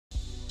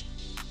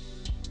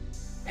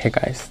Hey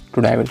guys,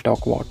 today I will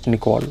talk about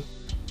Nicole.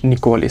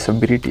 Nicole is a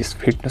British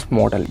fitness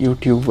model,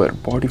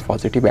 YouTuber, body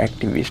positive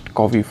activist,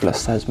 Curvy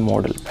plus size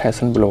model,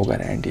 fashion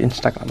blogger and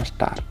Instagram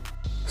star.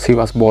 She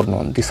was born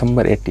on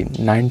December 18,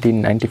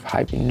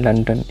 1995 in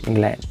London,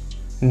 England.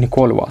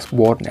 Nicole was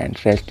born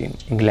and raised in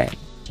England.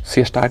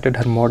 She started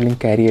her modeling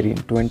career in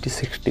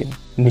 2016.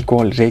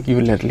 Nicole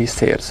regularly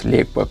shares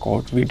leg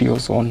workout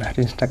videos on her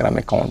Instagram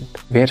account,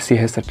 where she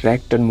has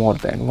attracted more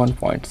than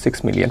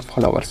 1.6 million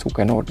followers who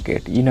cannot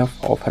get enough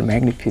of her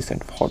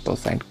magnificent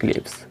photos and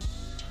clips.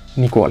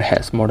 Nicole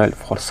has modeled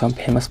for some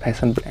famous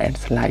fashion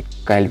brands like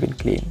Calvin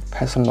Klein,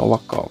 Fashion Nova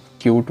Curve,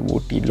 Cute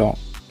Booty Long,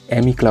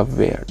 Amy Club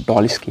Wear,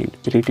 Dolly Skill,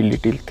 Pretty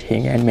Little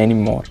Thing and many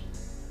more.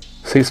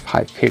 She is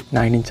 5 feet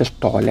 9 inches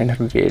tall and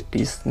her weight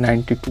is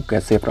 92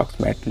 kg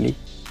approximately.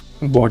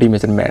 Body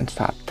measurements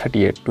are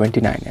 38,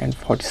 29 and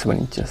 47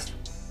 inches.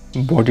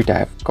 Body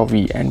type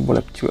curvy and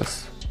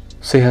voluptuous.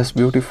 She has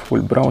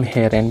beautiful brown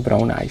hair and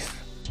brown eyes.